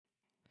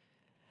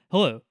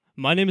Hello,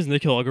 my name is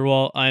Nikhil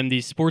Agrawal. I'm the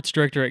sports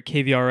director at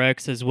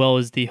KVRX as well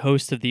as the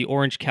host of the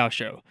Orange Cow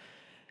Show.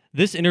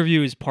 This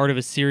interview is part of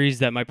a series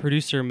that my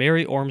producer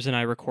Mary Orms and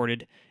I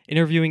recorded,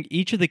 interviewing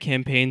each of the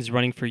campaigns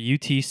running for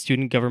UT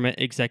Student Government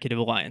Executive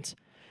Alliance.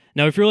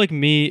 Now, if you're like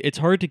me, it's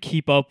hard to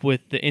keep up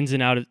with the ins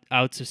and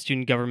outs of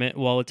student government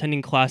while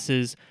attending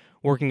classes,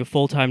 working a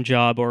full-time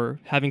job, or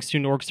having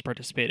student orgs to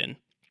participate in.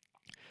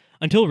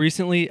 Until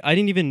recently, I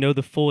didn't even know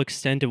the full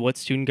extent of what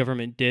student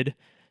government did,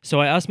 so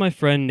I asked my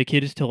friend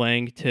Nikhil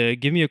to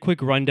give me a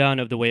quick rundown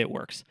of the way it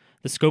works,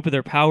 the scope of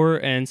their power,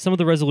 and some of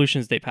the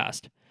resolutions they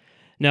passed.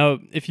 Now,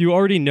 if you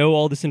already know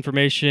all this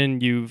information,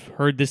 you've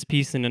heard this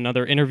piece in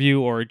another interview,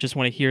 or just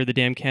want to hear the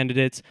damn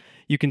candidates,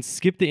 you can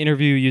skip the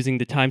interview using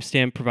the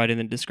timestamp provided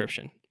in the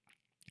description.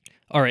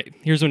 Alright,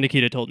 here's what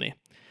Nikita told me.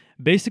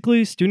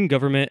 Basically, student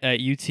government at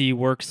UT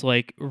works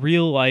like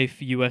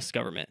real-life US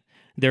government.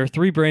 There are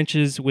three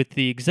branches, with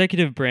the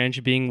executive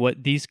branch being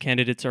what these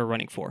candidates are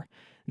running for.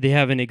 They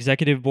have an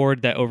executive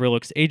board that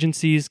overlooks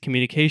agencies,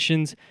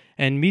 communications,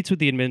 and meets with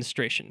the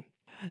administration.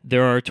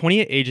 There are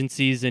 28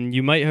 agencies, and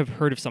you might have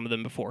heard of some of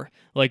them before,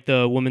 like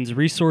the Women's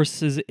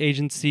Resources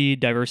Agency,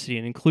 Diversity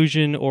and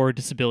Inclusion, or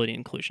Disability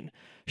Inclusion.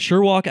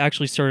 SureWalk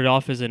actually started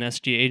off as an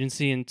SG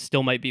agency and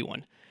still might be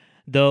one.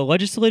 The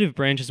legislative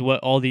branch is what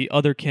all the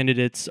other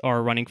candidates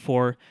are running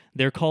for.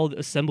 They're called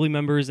assembly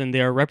members, and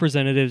they are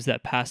representatives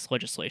that pass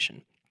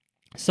legislation.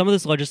 Some of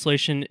this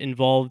legislation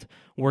involved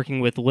working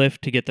with Lyft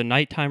to get the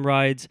nighttime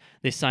rides.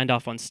 They signed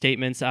off on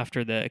statements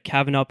after the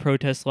Kavanaugh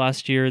protests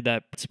last year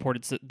that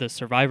supported the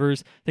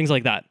survivors, things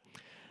like that.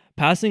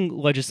 Passing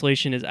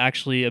legislation is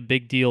actually a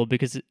big deal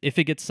because if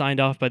it gets signed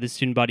off by the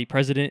student body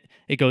president,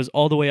 it goes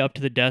all the way up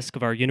to the desk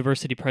of our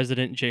university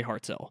president, Jay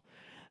Hartzell.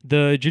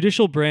 The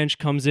judicial branch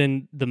comes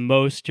in the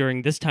most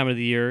during this time of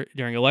the year,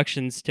 during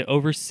elections, to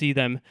oversee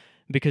them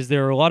because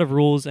there are a lot of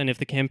rules, and if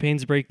the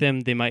campaigns break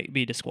them, they might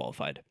be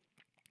disqualified.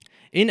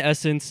 In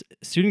essence,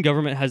 student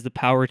government has the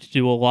power to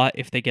do a lot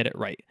if they get it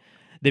right.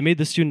 They made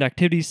the Student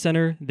Activities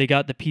Center, they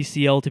got the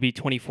PCL to be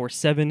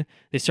 24/7,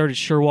 they started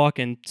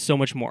SureWalk, and so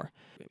much more.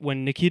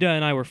 When Nikita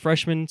and I were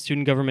freshmen,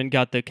 student government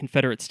got the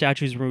Confederate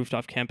statues removed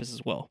off campus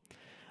as well.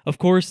 Of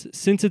course,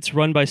 since it's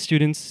run by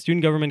students,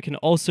 student government can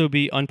also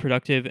be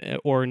unproductive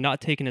or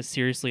not taken as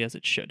seriously as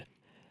it should.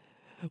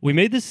 We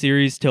made this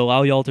series to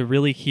allow y'all to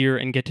really hear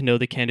and get to know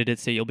the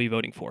candidates that you'll be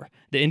voting for,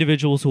 the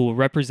individuals who will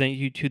represent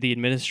you to the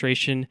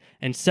administration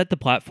and set the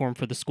platform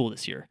for the school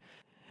this year.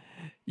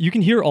 You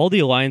can hear all the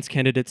Alliance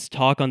candidates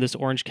talk on this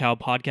Orange Cow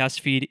podcast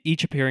feed,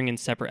 each appearing in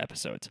separate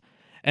episodes.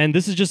 And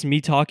this is just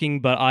me talking,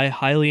 but I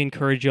highly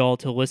encourage y'all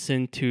to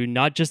listen to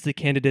not just the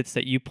candidates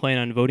that you plan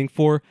on voting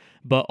for,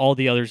 but all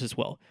the others as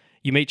well.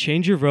 You may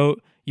change your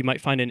vote, you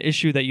might find an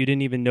issue that you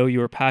didn't even know you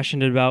were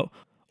passionate about,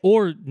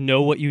 or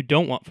know what you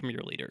don't want from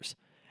your leaders.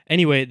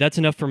 Anyway, that's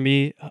enough for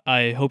me.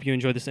 I hope you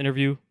enjoyed this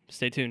interview.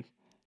 Stay tuned.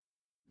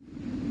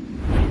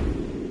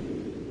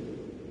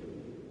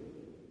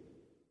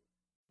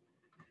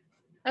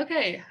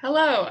 Okay,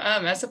 hello.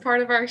 As a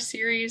part of our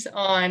series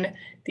on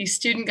the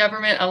Student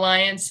Government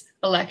Alliance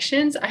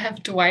elections, I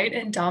have Dwight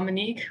and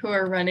Domanique, who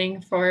are running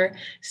for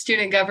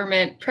Student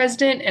Government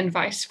President and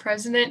Vice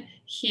President,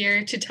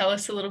 here to tell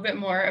us a little bit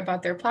more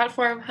about their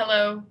platform.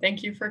 Hello,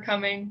 thank you for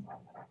coming.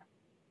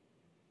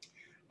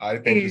 Hi,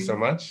 thank you so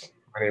much.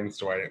 My name is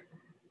Dwight.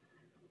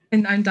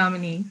 And I'm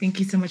Dominique. Thank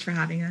you so much for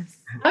having us.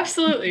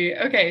 Absolutely.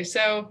 Okay,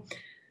 so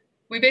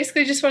we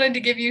basically just wanted to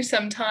give you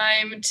some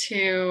time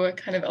to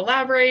kind of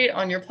elaborate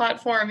on your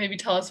platform, maybe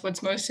tell us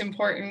what's most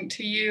important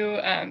to you,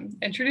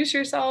 introduce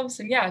yourselves,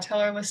 and yeah, tell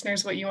our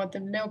listeners what you want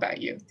them to know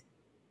about you.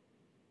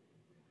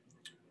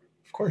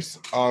 Of course.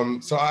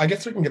 So I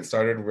guess we can get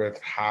started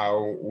with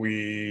how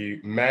we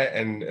met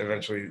and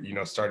eventually,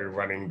 started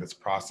running this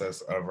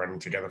process of running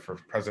together for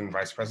president and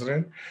vice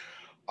president.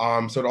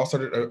 So it all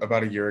started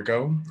about a year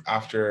ago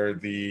after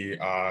the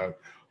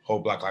whole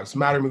Black Lives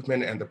Matter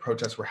movement and the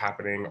protests were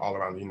happening all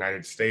around the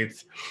United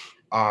States.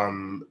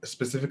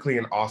 Specifically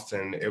in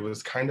Austin, it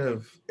was kind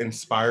of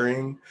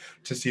inspiring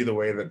to see the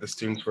way that the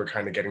students were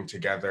kind of getting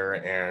together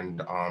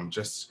and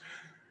just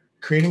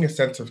creating a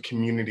sense of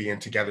community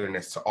and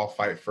togetherness to all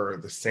fight for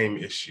the same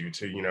issue,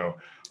 to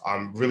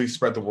really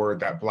spread the word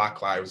that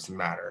Black Lives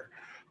Matter.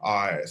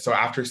 So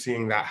after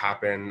seeing that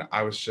happen,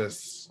 I was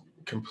just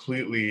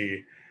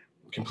completely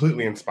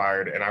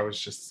inspired, and I was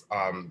just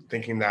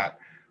thinking that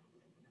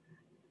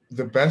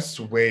the best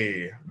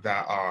way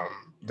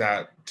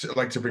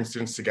to bring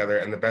students together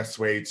and the best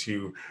way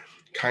to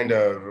kind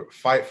of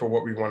fight for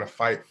what we want to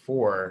fight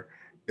for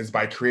is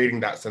by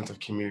creating that sense of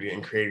community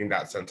and creating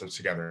that sense of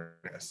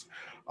togetherness.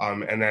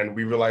 And then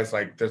we realized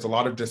there's a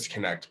lot of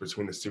disconnect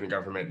between the student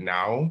government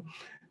now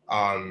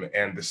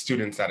and the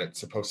students that it's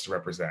supposed to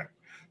represent.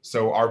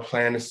 So our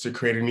plan is to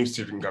create a new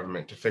student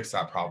government to fix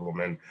that problem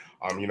and,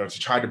 to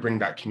try to bring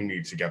that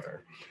community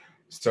together.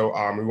 So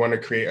we want to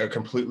create a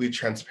completely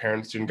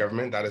transparent student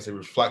government that is a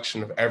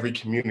reflection of every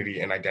community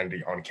and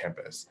identity on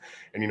campus.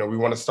 And, we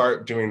want to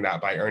start doing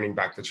that by earning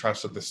back the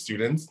trust of the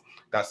students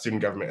that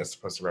student government is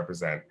supposed to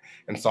represent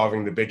and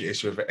solving the big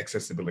issue of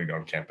accessibility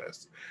on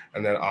campus.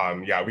 And then,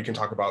 we can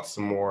talk about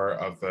some more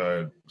of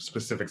the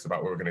specifics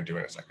about what we're going to do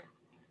in a second.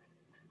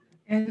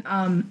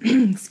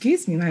 And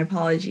excuse me, my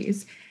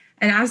apologies.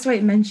 And as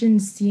Dwight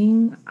mentioned,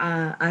 seeing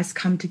us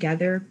come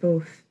together,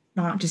 both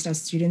not just as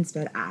students,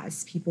 but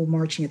as people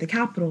marching at the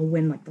Capitol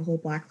when the whole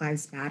Black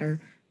Lives Matter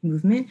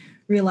movement,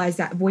 realize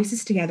that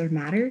voices together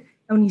matter.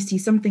 And when you see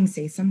something,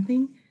 say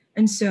something.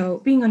 And so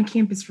being on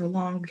campus for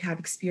long, we have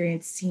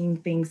experience seeing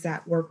things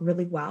that work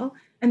really well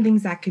and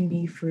things that can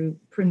be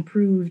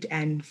improved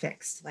and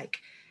fixed, like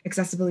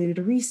accessibility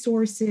to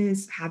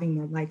resources, having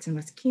more lights on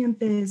West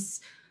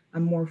Campus,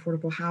 more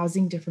affordable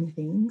housing, different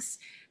things.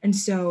 And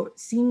so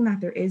seeing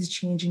that there is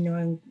change and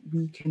knowing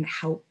we can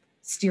help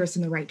steer us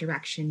in the right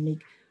direction,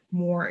 make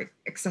more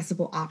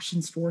accessible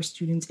options for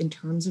students in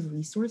terms of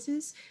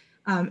resources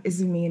is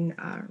the main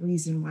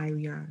reason why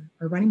we are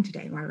running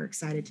today and why we're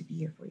excited to be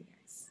here for you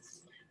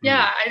guys.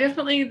 Yeah,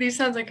 these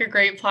sounds like a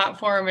great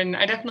platform. And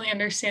I definitely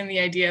understand the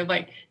idea of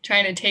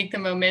trying to take the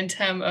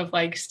momentum of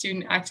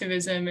student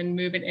activism and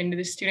move it into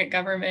the student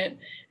government.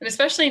 And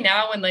especially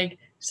now when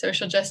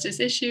social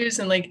justice issues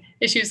and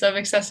issues of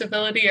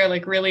accessibility are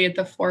really at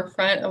the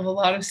forefront of a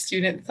lot of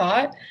student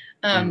thought.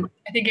 I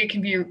think it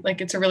can be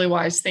it's a really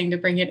wise thing to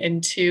bring it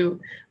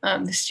into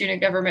the student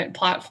government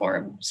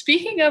platform.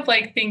 Speaking of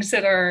things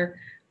that are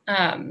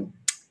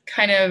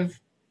kind of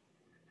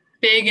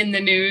big in the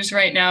news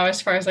right now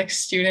as far as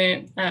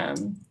student,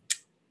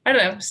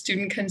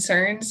 student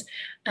concerns.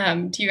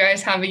 Do you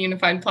guys have a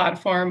unified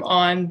platform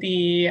on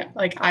the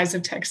Eyes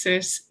of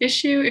Texas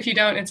issue? If you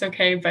don't, it's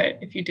okay. But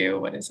if you do,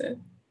 what is it?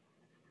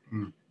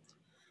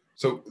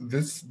 So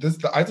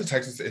the Eyes of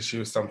Texas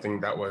issue is something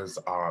that was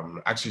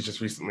actually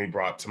just recently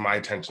brought to my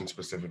attention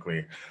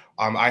specifically.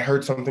 I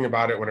heard something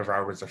about it whenever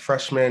I was a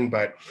freshman,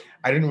 but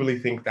I didn't really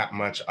think that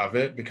much of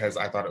it because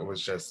I thought it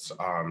was just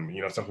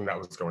something that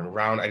was going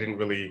around. I didn't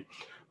really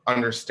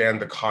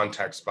understand the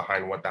context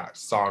behind what that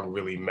song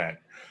really meant.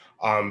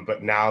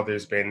 But now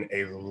there's been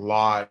a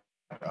lot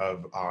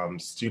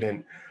of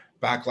student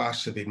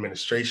backlash to the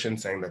administration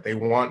saying that they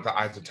want the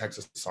Eyes of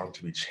Texas song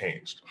to be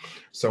changed.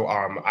 So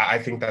I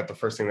think that the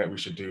first thing that we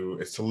should do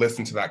is to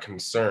listen to that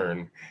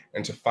concern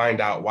and to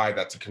find out why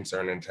that's a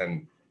concern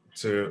and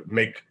to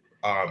make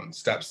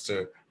steps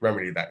to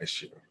remedy that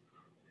issue.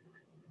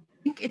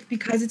 I think it's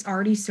because it's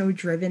already so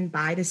driven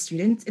by the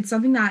students. It's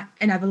something that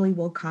inevitably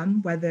will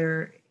come,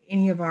 whether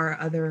any of our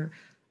other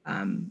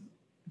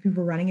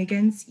people running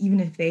against, even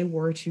if they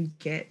were to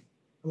get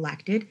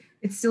elected,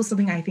 it's still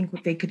something I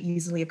think they could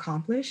easily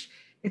accomplish.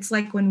 It's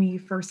like when we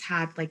first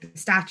had the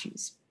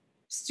statues,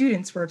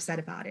 students were upset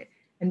about it.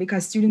 And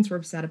because students were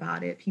upset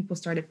about it, people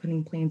started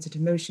putting plans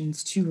into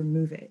motions to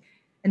remove it.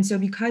 And so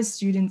because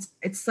students,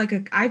 it's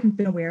I've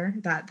been aware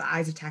that the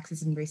Eyes of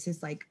Texas is racist,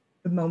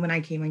 the moment I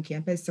came on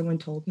campus, someone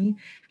told me,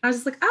 I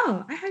was just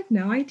oh, I had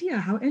no idea,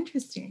 how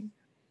interesting.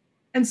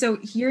 And so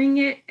hearing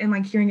it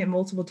and hearing it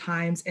multiple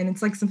times, and it's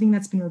something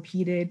that's been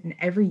repeated, and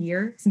every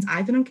year since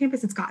I've been on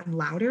campus, it's gotten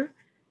louder.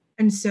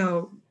 And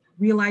so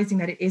realizing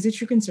that it is a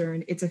true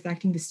concern, it's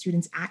affecting the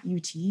students at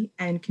UT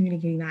and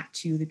communicating that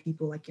to the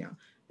people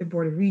the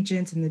Board of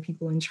Regents and the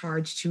people in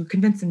charge to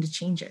convince them to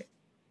change it.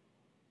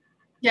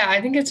 Yeah,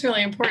 I think it's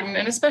really important.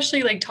 And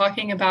especially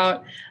talking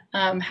about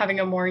having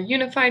a more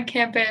unified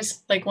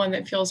campus, one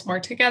that feels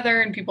more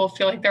together and people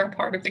feel like they're a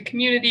part of the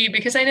community.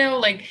 Because I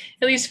know at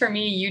least for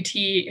me, UT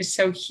is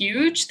so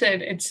huge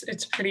that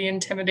it's pretty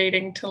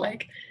intimidating to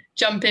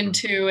jump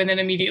into and then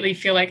immediately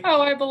feel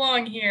oh, I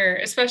belong here,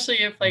 especially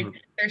if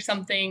there's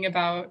something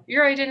about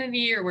your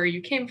identity or where you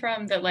came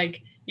from that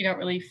you don't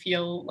really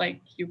feel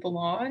you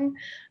belong.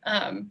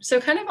 So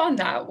kind of on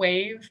that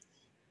wave,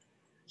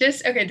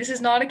 this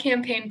is not a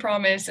campaign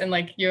promise and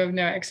you have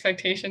no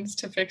expectations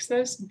to fix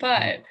this,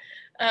 but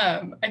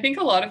I think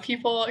a lot of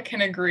people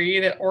can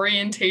agree that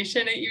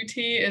orientation at UT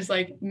is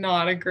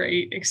not a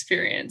great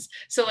experience.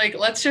 So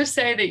let's just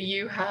say that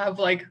you have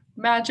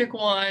magic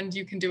wand,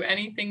 you can do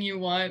anything you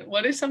want.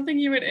 What is something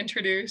you would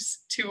introduce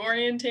to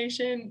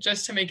orientation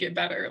just to make it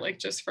better,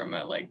 just from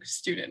a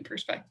student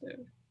perspective?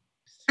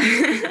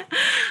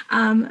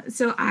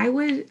 So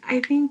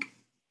I think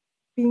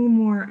being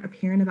more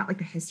apparent about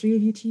the history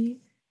of UT.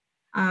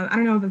 I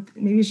don't know, but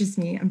maybe it's just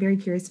me. I'm very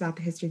curious about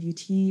the history of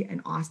UT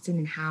and Austin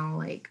and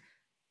how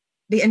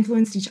they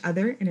influenced each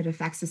other and it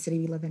affects the city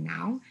we live in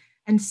now.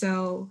 And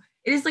so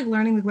it is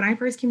learning, when I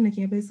first came to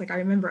campus, I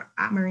remember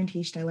at my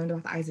orientation, I learned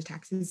about the Eyes of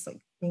Texas,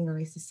 being a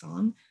racist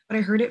song, but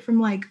I heard it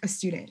from a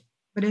student.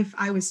 But if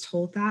I was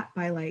told that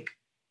by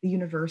the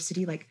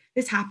university,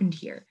 this happened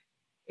here,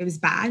 it was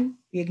bad,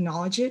 we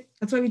acknowledge it.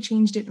 That's why we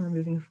changed it and we're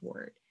moving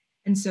forward.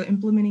 And so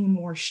implementing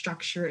more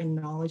structure and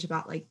knowledge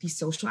about the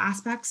social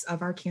aspects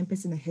of our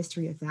campus and the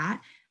history of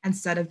that,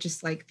 instead of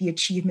just the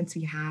achievements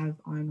we have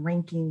on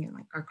ranking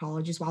and our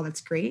colleges, while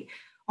that's great,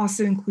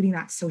 also including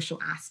that social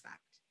aspect.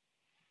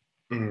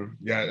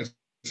 Yeah,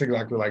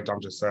 exactly like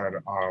Dom just said.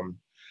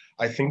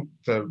 I think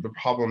the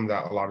problem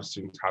that a lot of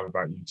students have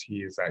about UT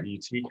is that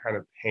UT kind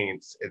of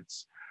paints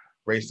its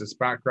racist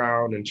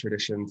background and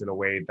traditions in a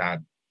way that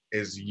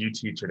is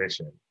UT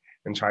tradition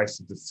and tries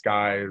to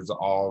disguise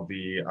all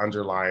the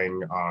underlying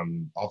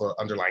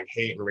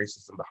hate and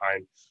racism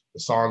behind the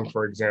song,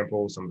 for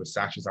example, some of the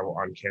statues that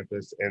were on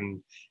campus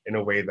in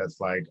a way that's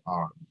like,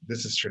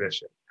 this is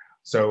tradition.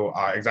 So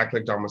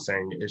exactly like Dom was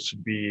saying, it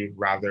should be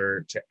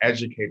rather to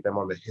educate them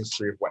on the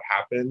history of what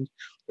happened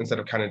instead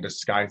of kind of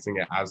disguising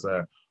it as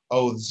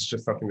oh, this is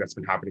just something that's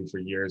been happening for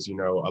years,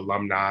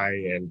 alumni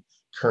and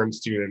current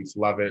students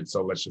love it,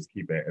 so let's just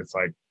keep it. It's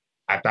like,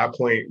 at that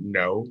point,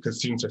 no, because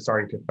students are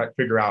starting to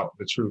figure out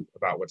the truth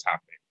about what's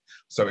happening.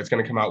 So it's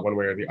going to come out one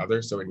way or the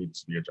other, so it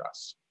needs to be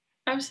addressed.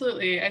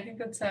 Absolutely. I think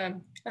that's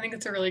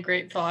a really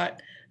great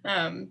thought.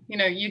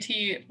 UT,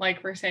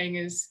 like we're saying,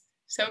 is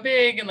so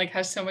big and like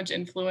has so much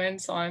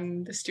influence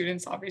on the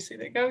students obviously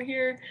that go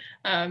here,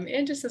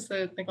 and just as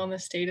on the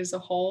state as a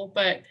whole.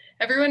 But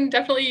everyone,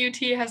 definitely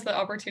UT has the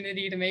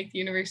opportunity to make the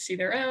university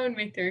their own,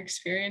 make their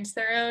experience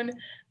their own.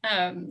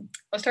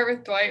 I'll start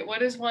with Dwight.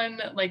 What is one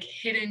like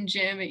hidden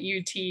gem at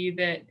UT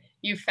that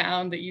you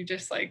found that you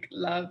just like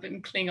love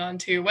and cling on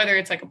to, whether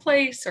it's like a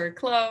place or a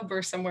club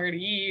or somewhere to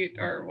eat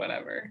or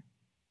whatever?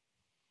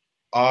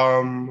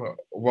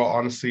 Well,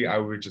 honestly, I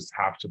would just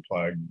have to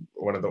plug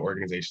one of the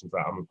organizations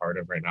that I'm a part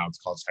of right now. It's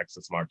called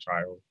Texas Mock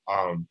Trial.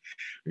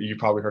 You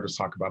probably heard us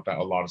talk about that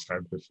a lot of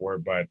times before,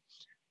 but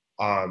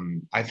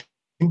I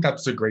think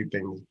that's a great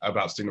thing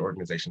about student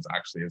organizations,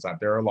 actually, is that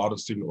there are a lot of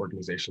student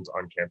organizations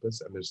on campus,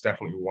 and there's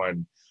definitely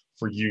one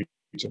for you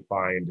to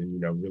find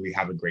and, really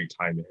have a great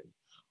time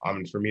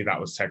in. For me, that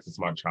was Texas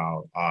Mock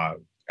Trial.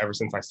 Ever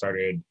since I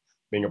started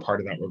being a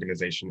part of that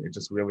organization, it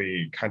just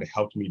really kind of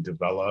helped me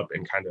develop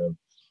and kind of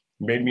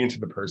made me into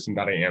the person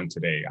that I am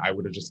today. I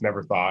would have just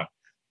never thought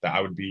that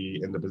I would be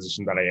in the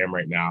position that I am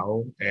right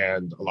now.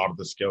 And a lot of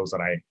the skills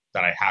that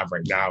I have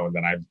right now and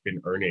that I've been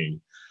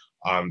earning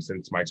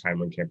since my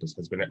time on campus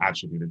has been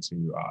attributed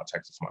to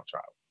Texas Mock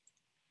Trial.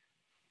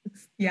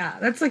 Yeah,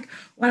 that's like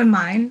one of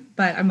mine,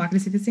 but I'm not going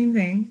to say the same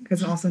thing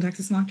because I'm also in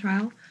Texas Mock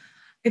Trial.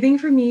 I think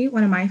for me,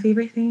 one of my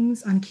favorite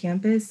things on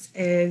campus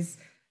is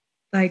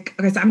like,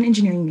 okay, so I'm an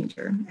engineering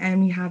major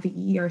and we have the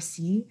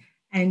EERC,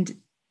 and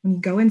when you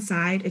go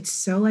inside, it's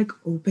so like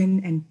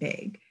open and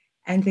big.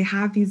 And they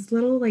have this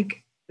little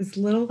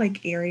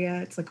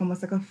area. It's like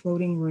almost like a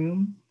floating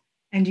room.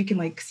 And you can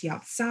like see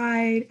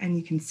outside and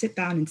you can sit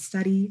down and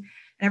study.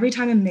 And every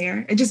time I'm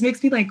there, it just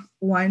makes me like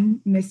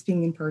miss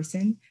being in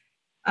person.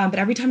 But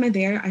every time I'm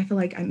there, I feel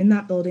like I'm in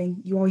that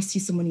building. You always see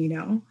someone you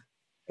know.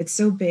 It's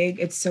so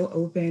big, it's so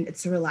open,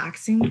 it's so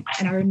relaxing.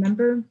 And I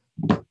remember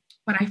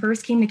when I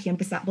first came to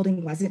campus, that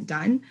building wasn't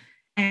done.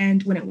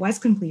 And when it was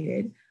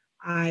completed,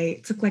 I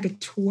took like a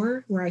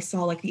tour where I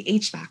saw like the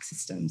HVAC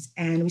systems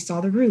and we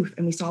saw the roof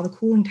and we saw the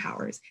cooling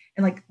towers.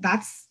 And like,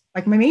 that's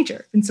like my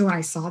major. And so when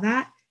I saw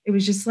that, it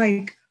was just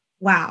like,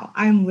 wow,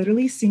 I'm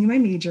literally seeing my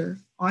major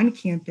on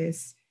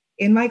campus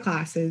in my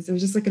classes. It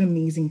was just like an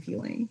amazing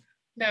feeling.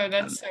 No,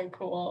 that's so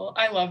cool.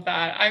 I love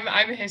that.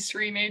 I'm a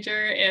history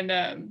major,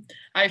 and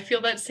I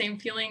feel that same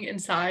feeling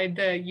inside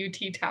the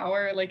UT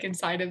Tower, like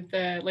inside of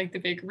the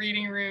big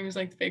reading rooms,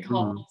 like the big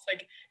halls.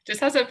 Like,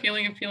 just has that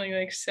feeling of feeling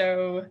like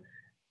so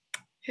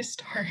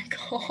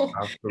historical.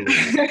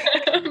 Absolutely.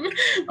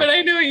 But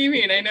I know what you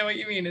mean.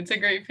 It's a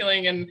great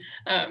feeling, and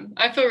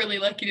I feel really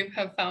lucky to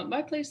have found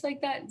my place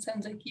like that. It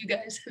sounds like you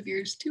guys have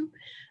yours too.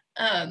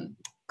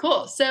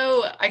 Cool.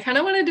 So I kind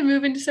of wanted to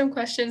move into some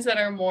questions that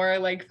are more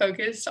like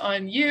focused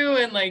on you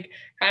and like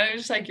kind of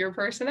just like your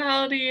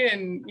personality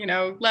and,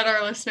 let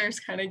our listeners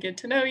kind of get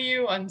to know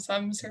you on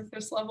some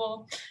surface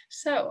level.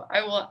 So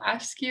I will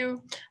ask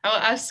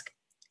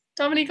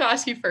Dominique, I'll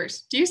ask you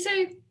first. Do you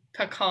say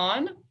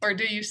pecan or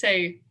do you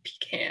say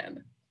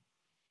pecan?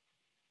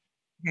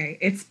 Okay,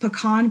 it's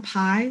pecan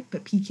pie,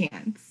 but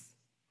pecans.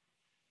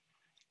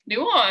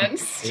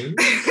 Nuance. That's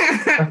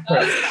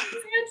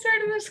the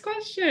answer to this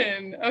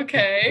question.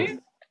 Okay.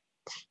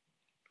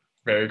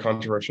 Very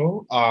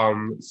controversial.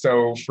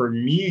 So for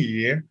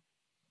me,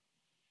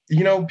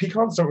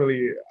 pecans don't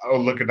really, oh,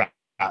 look at that.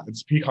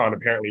 It's pecan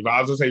apparently, but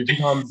I was gonna say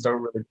pecans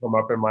don't really come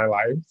up in my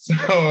life. So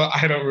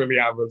I don't really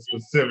have a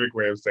specific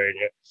way of saying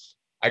it.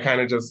 I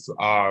kind of just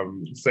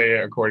say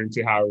it according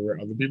to how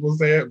other people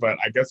say it, but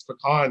I guess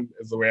pecan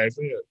is the way I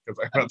say it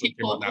because that's what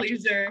came out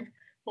naturally.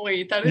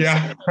 Wait, that is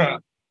yeah. So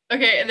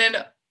okay, and then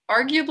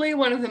arguably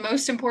one of the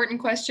most important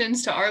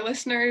questions to our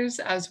listeners,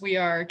 as we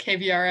are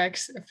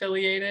KVRX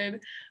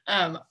affiliated,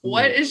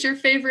 what is your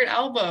favorite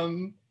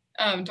album?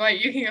 Dwight,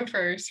 you can go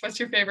first. What's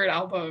your favorite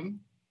album?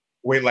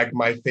 Wait, like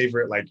my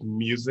favorite like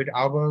music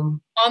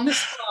album? On the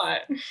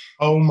spot.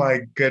 Oh my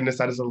goodness,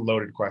 that is a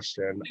loaded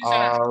question.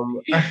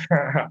 No,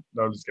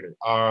 I'm just kidding.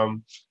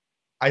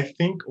 I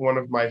think one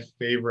of my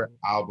favorite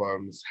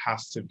albums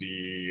has to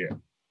be,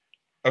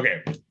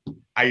 okay,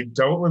 I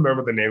don't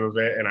remember the name of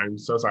it and I'm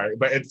so sorry,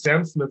 but it's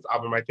Sam Smith's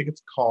album. I think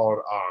it's called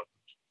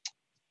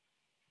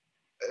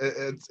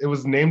it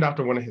was named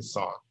after one of his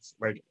songs.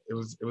 Like it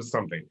was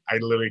something. I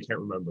literally can't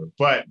remember.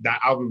 But that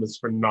album is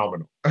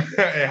phenomenal.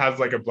 It has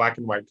like a black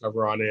and white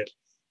cover on it.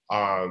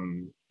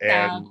 And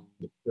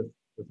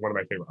it's one of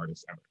my favorite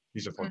artists ever.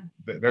 He's just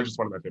they're just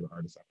one of my favorite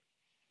artists ever.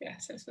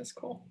 Yes, this is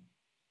cool.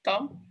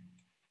 Dom?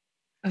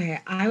 Okay,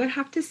 I would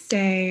have to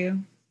say,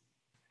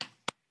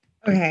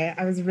 okay,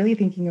 I was really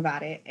thinking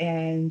about it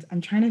and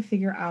I'm trying to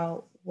figure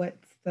out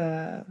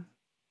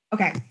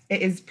okay,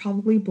 it is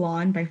probably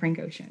Blonde by Frank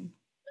Ocean.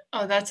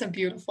 Oh, that's a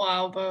beautiful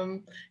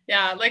album.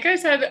 Yeah, like I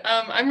said,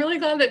 I'm really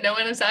glad that no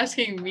one is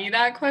asking me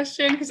that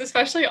question, because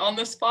especially on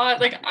the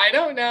spot, like I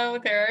don't know,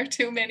 there are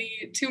too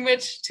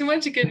much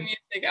good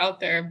music out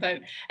there,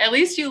 but at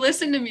least you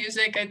listen to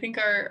music. I think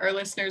our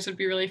listeners would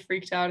be really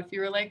freaked out if you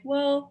were like,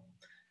 well,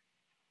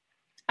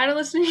 I don't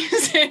listen to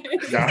music.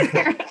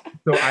 Yeah.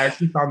 So I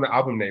actually found the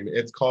album name.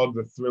 It's called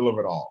The Thrill of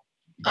It All.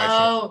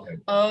 Oh,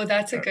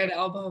 that's a good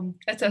album.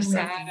 That's a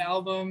sad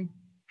album.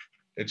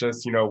 It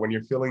just, when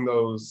you're feeling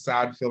those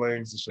sad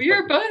feelings. It's just we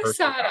are both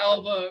sad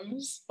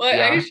albums. Well,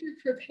 yeah. I guess you're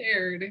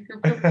prepared. If you're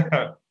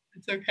prepared,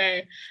 it's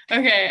okay.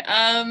 Okay.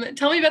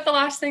 Tell me about the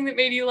last thing that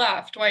made you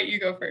laugh. Dwight, you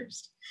go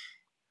first.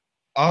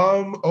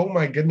 Oh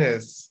my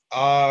goodness.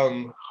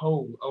 Oh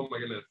my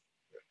goodness.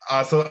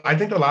 So I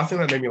think the last thing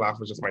that made me laugh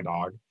was just my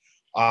dog.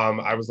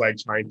 I was like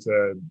trying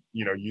to,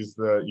 use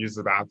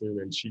the bathroom,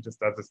 and she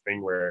just does this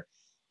thing where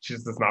she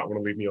just does not want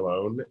to leave me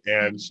alone,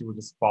 and she would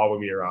just follow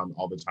me around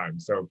all the time.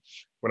 So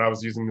when I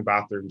was using the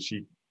bathroom,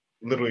 she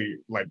literally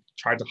like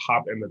tried to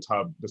hop in the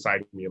tub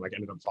beside me and like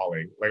ended up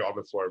falling like on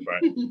the floor.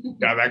 But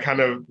yeah,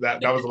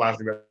 that was the last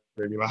thing that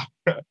made me laugh.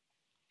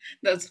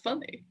 That's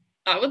funny.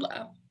 I would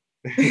laugh.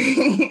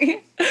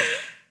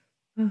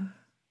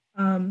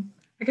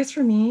 I guess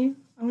for me,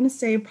 I want to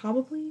say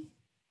probably,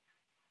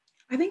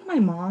 I think my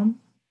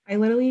mom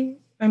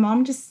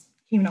just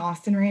came to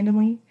Austin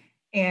randomly,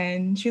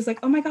 and she was like,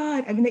 oh my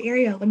God, I'm in the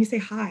area. Let me say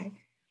hi.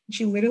 And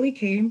she literally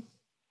came,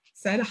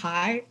 said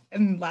hi,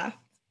 and left.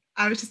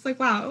 I was just like,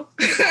 wow.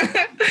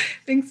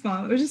 Thanks,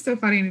 Mom. It was just so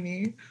funny to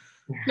me.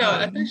 No,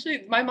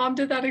 actually, my mom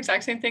did that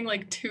exact same thing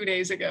like 2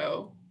 days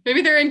ago.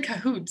 Maybe they're in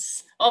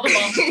cahoots. All the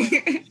moms.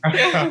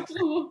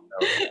 No,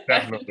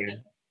 definitely.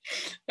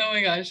 Oh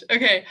my gosh.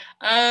 Okay.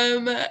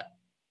 Oh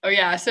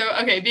yeah. So,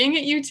 okay. Being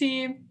at UT,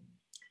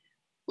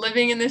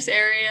 living in this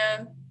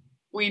area,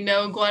 we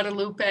know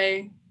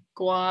Guadalupe,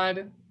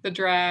 Guad, the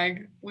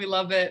drag. We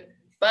love it.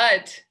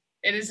 But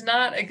it is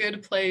not a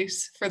good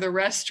place for the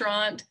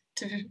restaurant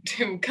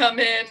to come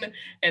in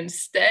and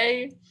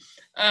stay.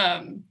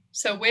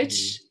 So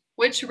which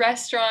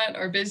restaurant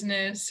or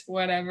business,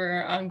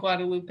 whatever, on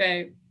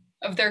Guadalupe,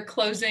 of their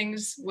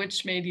closings,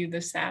 which made you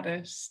the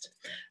saddest?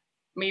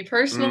 Me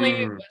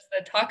personally, it was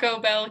the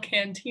Taco Bell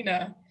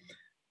Cantina.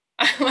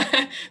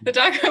 The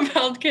Taco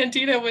Bell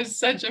Cantina was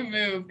such a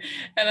move,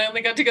 and I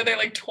only got to go there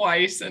like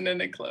twice, and then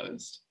it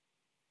closed.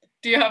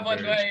 Do you have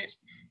one, Dwight?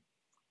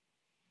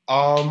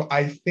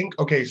 I think,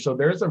 okay, so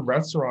there's a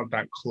restaurant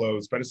that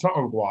closed, but it's not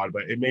on Guad,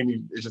 but it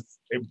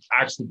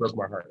actually broke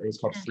my heart. It was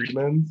called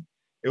Friedman's.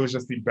 It was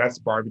just the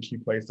best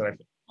barbecue place that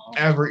I've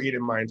ever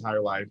eaten in my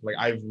entire life. Like,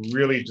 I've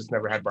really just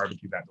never had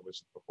barbecue that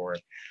delicious before.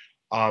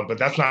 But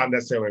that's not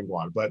necessarily in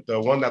Guad. But the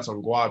one that's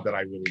on Guad that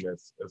I really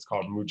miss is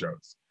called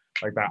Mujo's,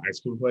 like that ice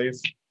cream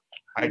place.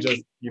 I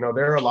just,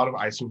 there are a lot of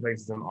ice cream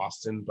places in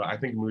Austin, but I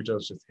think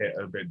Mujo's just hit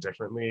a bit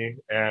differently.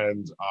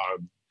 And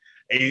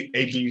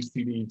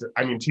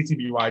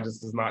TCBY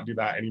just does not do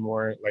that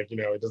anymore. Like,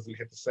 it doesn't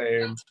hit the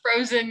same. That's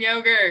frozen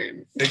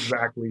yogurt.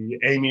 Exactly.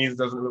 Amy's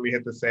doesn't really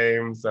hit the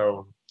same.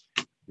 So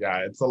yeah,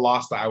 it's a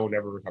loss that I will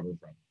never recover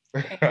from.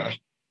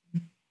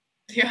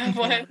 Do you have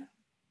one?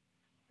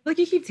 Like,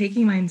 you keep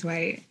taking mine,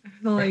 Dwight. I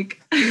feel like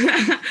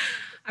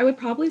I would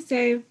probably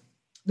say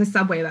the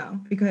Subway, though,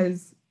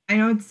 because I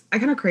know I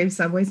kind of crave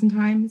Subway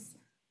sometimes,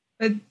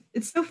 but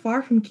it's so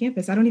far from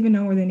campus. I don't even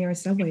know where the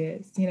nearest Subway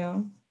is,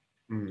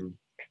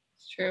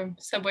 It's true.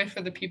 Subway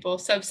for the people,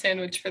 sub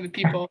sandwich for the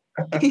people.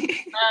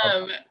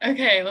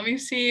 Okay, let me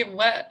see,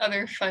 what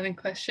other fun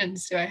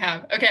questions do I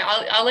have? Okay,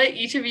 I'll let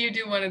each of you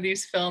do one of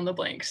these fill in the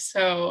blanks.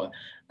 So,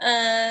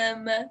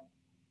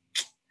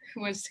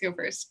 who wants to go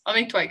first? I'll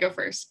make Dwight go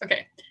first.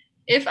 Okay.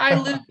 If I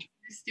lose the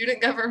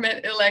student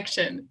government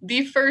election,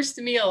 the first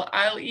meal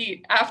I'll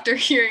eat after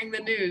hearing the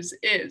news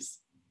is?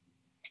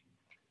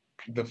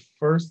 The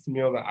first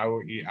meal that I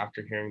will eat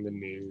after hearing the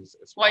news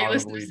is Why you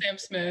listen to Sam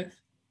Smith?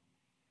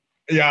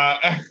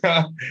 Yeah.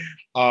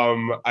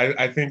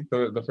 I think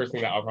the first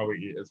thing that I'll probably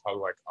eat is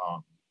probably like,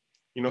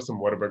 some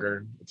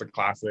Whataburger. It's a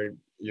classic,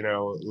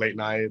 late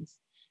nights.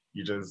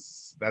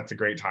 That's a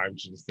great time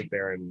to just sit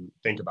there and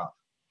think about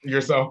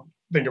yourself.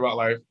 Think about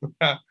life.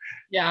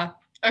 Yeah.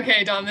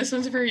 Okay, Dom, this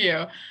one's for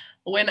you.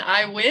 When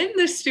I win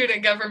the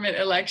student government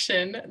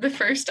election, the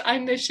first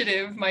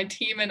initiative my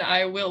team and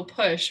I will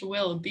push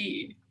will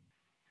be?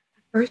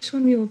 First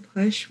one we will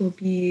push will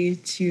be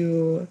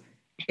to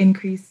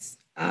increase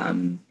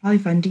probably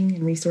funding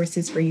and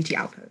resources for UT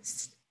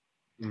Outpost.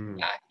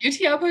 Yeah,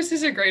 UT Outpost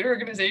is a great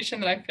organization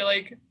that I feel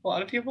like a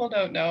lot of people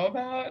don't know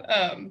about.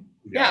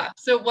 Yeah.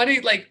 So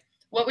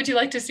what would you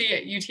like to see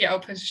at UT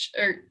Outpost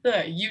or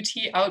the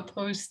UT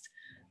Outpost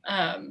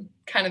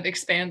kind of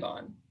expand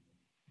on?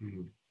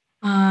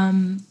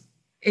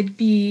 It'd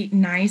be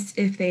nice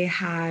if they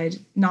had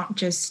not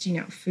just,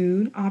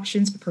 food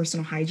options, but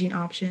personal hygiene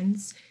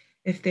options.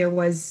 If there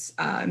was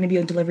maybe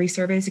a delivery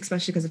service,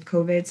 especially because of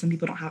COVID, some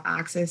people don't have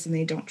access and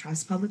they don't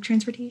trust public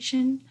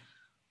transportation.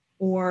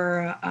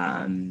 Or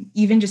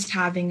even just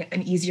having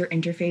an easier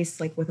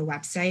interface, like with a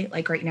website.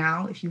 Like right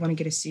now, if you want to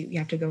get a suit, you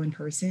have to go in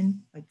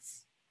person.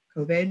 That's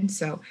COVID.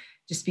 So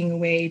just being a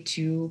way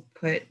to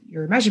put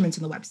your measurements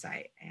on the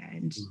website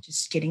and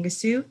just getting a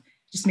suit,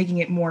 just making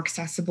it more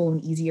accessible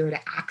and easier to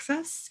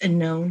access and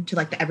known to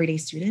like the everyday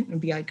student would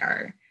be like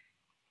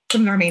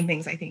some of our main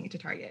things, I think, to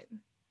target.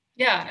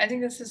 Yeah, I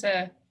think this is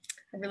a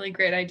really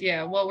great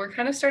idea. Well, we're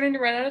kind of starting to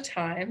run out of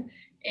time.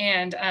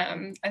 And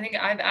I think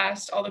I've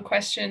asked all the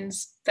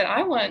questions that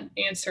I want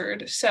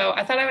answered. So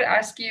I thought I would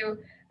ask you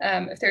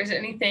if there's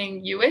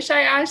anything you wish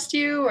I asked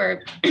you,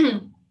 or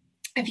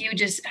if you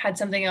just had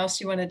something else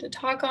you wanted to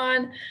talk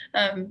on.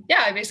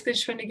 I basically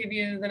just wanted to give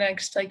you the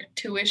next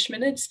 2-ish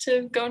minutes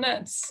to go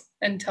nuts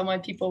and tell my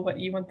people what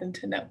you want them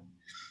to know.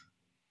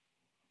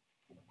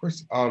 Of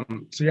course.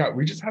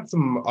 We just had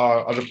some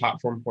other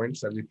platform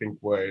points that we think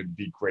would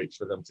be great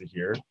for them to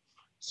hear.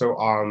 So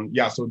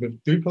the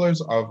 3 pillars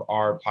of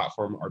our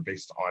platform are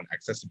based on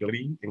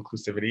accessibility,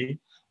 inclusivity,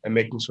 and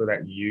making sure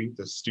that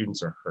the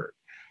students, are heard.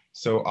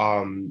 So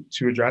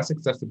to address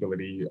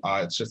accessibility,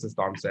 it's just as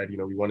Dom said,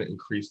 we want to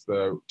increase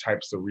the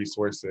types of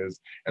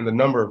resources and the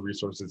number of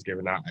resources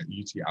given out at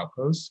UT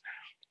Outpost.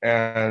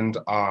 And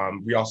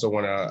we also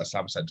want to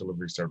establish that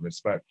delivery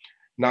service, but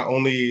not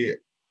only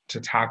to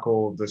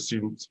tackle the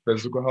students'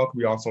 physical health,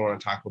 we also want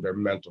to tackle their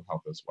mental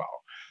health as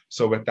well.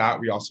 So with that,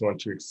 we also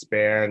want to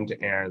expand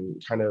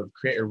and kind of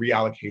create a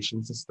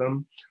reallocation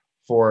system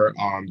for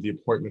the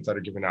appointments that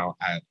are given out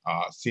at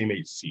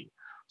CMHC.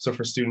 So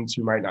for students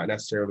who might not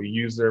necessarily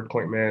use their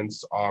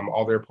appointments,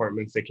 all their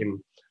appointments, they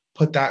can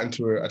put that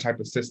into a type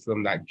of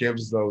system that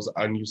gives those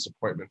unused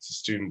appointments to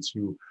students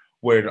who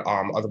would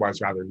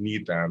otherwise rather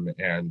need them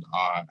and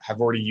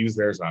have already used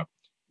theirs up.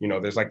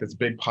 There's this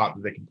big pot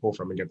that they can pull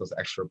from and get those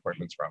extra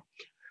appointments from.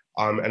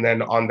 And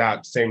then on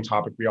that same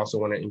topic, we also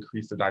want to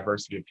increase the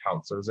diversity of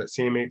counselors at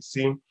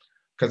CMHC,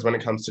 because when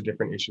it comes to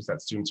different issues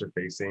that students are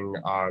facing,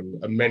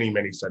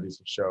 many studies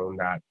have shown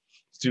that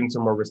students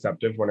are more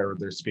receptive whenever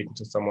they're speaking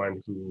to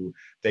someone who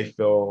they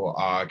feel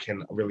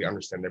can really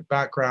understand their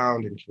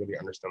background and can really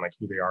understand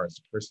who they are as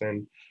a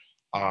person.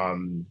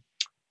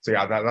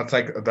 That's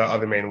the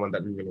other main one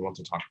that we really want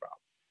to talk about.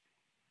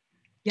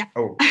 Yeah.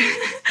 Oh.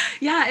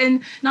 Yeah,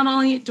 and not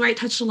only Dwight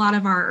touched a lot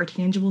of our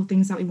tangible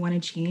things that we want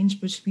to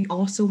change, but we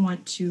also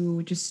want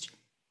to just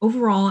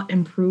overall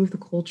improve the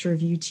culture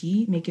of UT,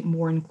 make it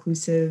more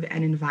inclusive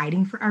and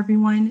inviting for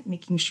everyone,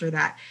 making sure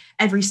that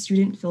every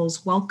student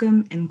feels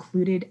welcome,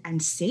 included,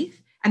 and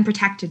safe and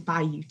protected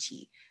by UT.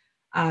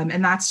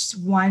 And that's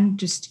one,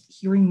 just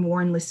hearing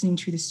more and listening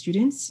to the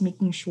students,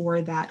 making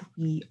sure that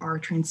we are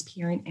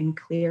transparent and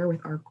clear with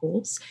our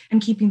goals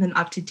and keeping them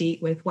up to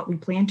date with what we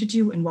plan to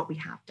do and what we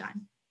have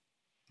done.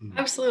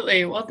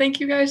 Absolutely. Well, thank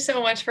you guys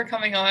so much for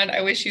coming on.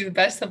 I wish you the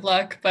best of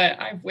luck, but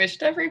I've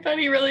wished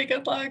everybody really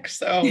good luck.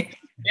 So take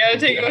it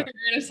with a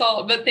grain of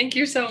salt. But thank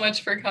you so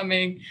much for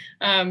coming.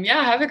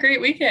 Have a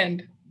great weekend.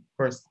 Of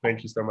course.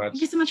 Thank you so much.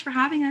 Thank you so much for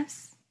having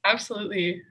us. Absolutely.